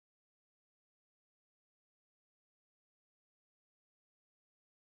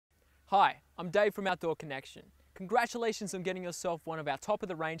Hi, I'm Dave from Outdoor Connection. Congratulations on getting yourself one of our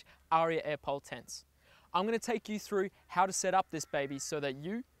top-of-the-range Aria air pole tents. I'm going to take you through how to set up this baby so that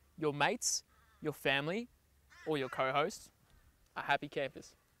you, your mates, your family, or your co-host are happy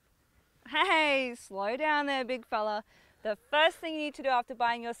campers. Hey, slow down there, big fella. The first thing you need to do after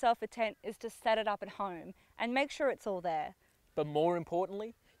buying yourself a tent is to set it up at home and make sure it's all there. But more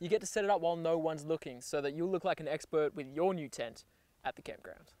importantly, you get to set it up while no one's looking so that you'll look like an expert with your new tent at the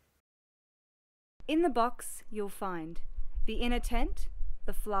campground. In the box, you'll find the inner tent,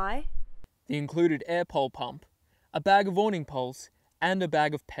 the fly, the included air pole pump, a bag of awning poles, and a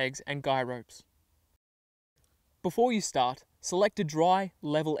bag of pegs and guy ropes. Before you start, select a dry,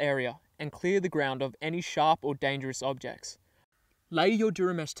 level area and clear the ground of any sharp or dangerous objects. Lay your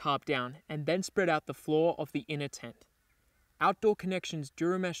Duramesh tarp down and then spread out the floor of the inner tent. Outdoor Connection's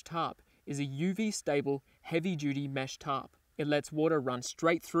Duramesh tarp is a UV stable, heavy-duty mesh tarp. It lets water run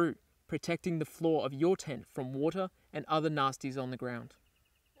straight through, protecting the floor of your tent from water and other nasties on the ground.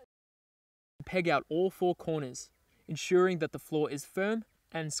 Peg out all four corners, ensuring that the floor is firm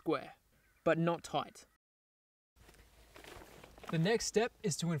and square, but not tight. The next step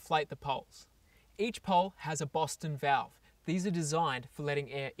is to inflate the poles. Each pole has a Boston valve. These are designed for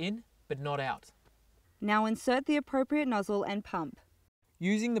letting air in, but not out. Now insert the appropriate nozzle and pump.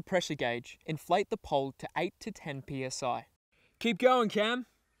 Using the pressure gauge, inflate the pole to 8 to 10 psi. Keep going, Cam!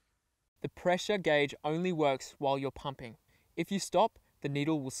 The pressure gauge only works while you're pumping. If you stop, the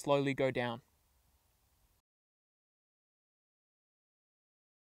needle will slowly go down.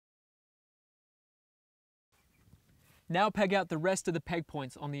 Now peg out the rest of the peg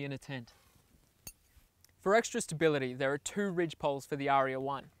points on the inner tent. For extra stability, there are 2 ridge poles for the Aria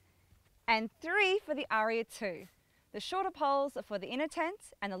 1. And 3 for the Aria 2. The shorter poles are for the inner tent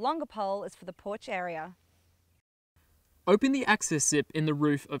and the longer pole is for the porch area. Open the access zip in the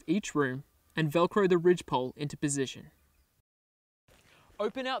roof of each room and Velcro the ridge pole into position.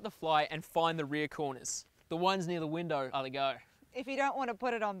 Open out the fly and find the rear corners. The ones near the window are the go. If you don't want to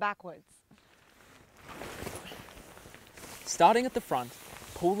put it on backwards. Starting at the front,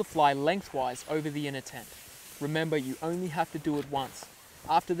 pull the fly lengthwise over the inner tent. Remember, you only have to do it once.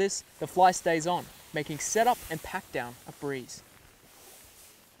 After this, the fly stays on, making setup and pack down a breeze.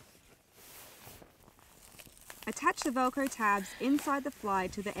 Attach the Velcro tabs inside the fly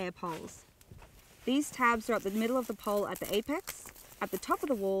to the air poles. These tabs are at the middle of the pole at the apex, at the top of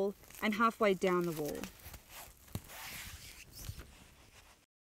the wall, and halfway down the wall.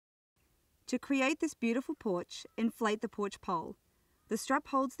 To create this beautiful porch, inflate the porch pole. The strap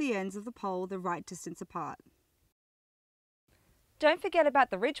holds the ends of the pole the right distance apart. Don't forget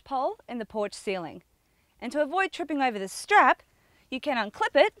about the ridge pole in the porch ceiling. And to avoid tripping over the strap, you can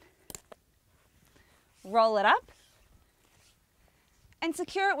unclip it, roll it up, and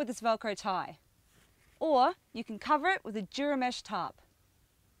secure it with this Velcro tie. Or you can cover it with a Duramesh tarp.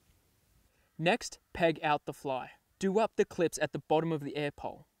 Next, peg out the fly. Do up the clips at the bottom of the air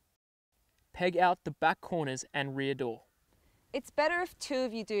pole. Peg out the back corners and rear door. It's better if 2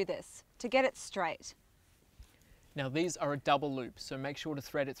 of you do this, to get it straight. Now these are a double loop, so make sure to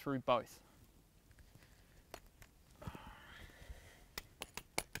thread it through both.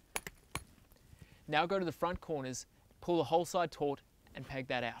 Now go to the front corners, pull the whole side taut and peg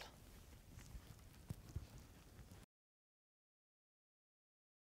that out.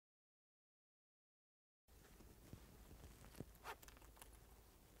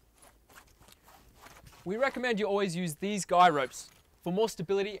 We recommend you always use these guy ropes for more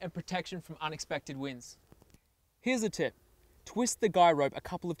stability and protection from unexpected winds. Here's a tip. Twist the guy rope a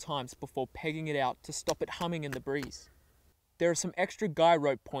couple of times before pegging it out to stop it humming in the breeze. There are some extra guy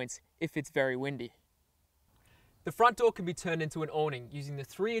rope points if it's very windy. The front door can be turned into an awning using the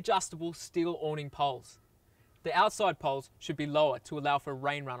 3 adjustable steel awning poles. The outside poles should be lower to allow for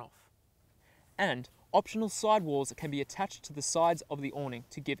rain runoff. And optional side walls can be attached to the sides of the awning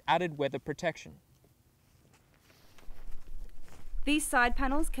to give added weather protection. These side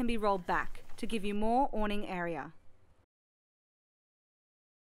panels can be rolled back to give you more awning area.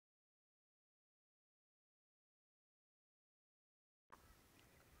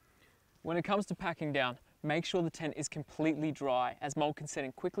 When it comes to packing down, make sure the tent is completely dry as mold can set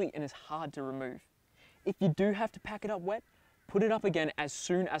in quickly and is hard to remove. If you do have to pack it up wet, put it up again as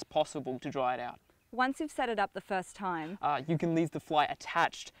soon as possible to dry it out. Once you've set it up the first time, you can leave the fly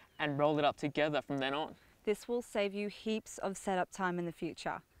attached and roll it up together from then on. this will save you heaps of setup time in the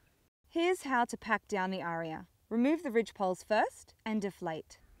future. Here's how to pack down the Aria. Remove the ridge poles first and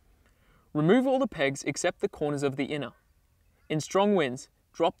deflate. Remove all the pegs except the corners of the inner. In strong winds,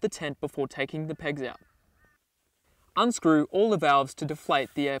 drop the tent before taking the pegs out. Unscrew all the valves to deflate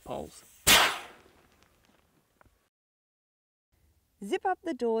the air poles. Zip up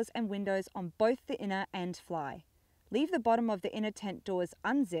the doors and windows on both the inner and fly. Leave the bottom of the inner tent doors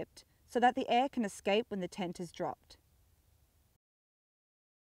unzipped so that the air can escape when the tent is dropped.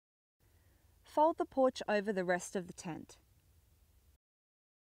 Fold the porch over the rest of the tent.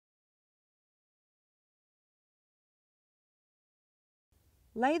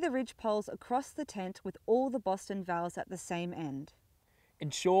 Lay the ridge poles across the tent with all the Boston valves at the same end.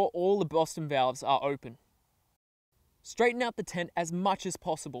 Ensure all the Boston valves are open. Straighten out the tent as much as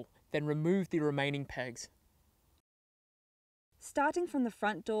possible, then remove the remaining pegs. Starting from the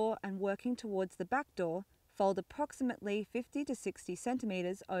front door and working towards the back door, fold approximately 50 to 60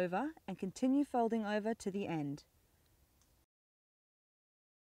 centimetres over and continue folding over to the end.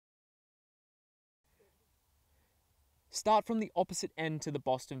 Start from the opposite end to the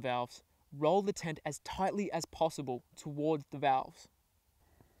Boston valves. Roll the tent as tightly as possible towards the valves.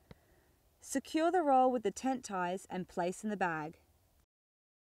 Secure the roll with the tent ties and place in the bag.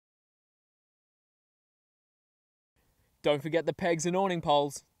 Don't forget the pegs and awning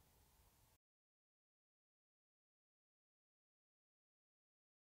poles.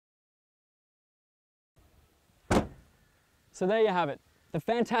 So there you have it, the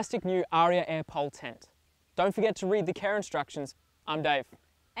fantastic new Aria air pole tent. Don't forget to read the care instructions. I'm Dave.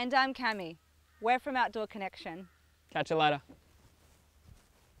 And I'm Cami. We're from Outdoor Connection. Catch you later.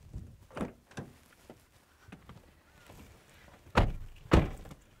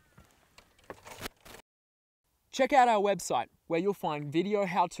 Check out our website where you'll find video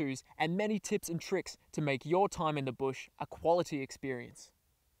how-tos and many tips and tricks to make your time in the bush a quality experience.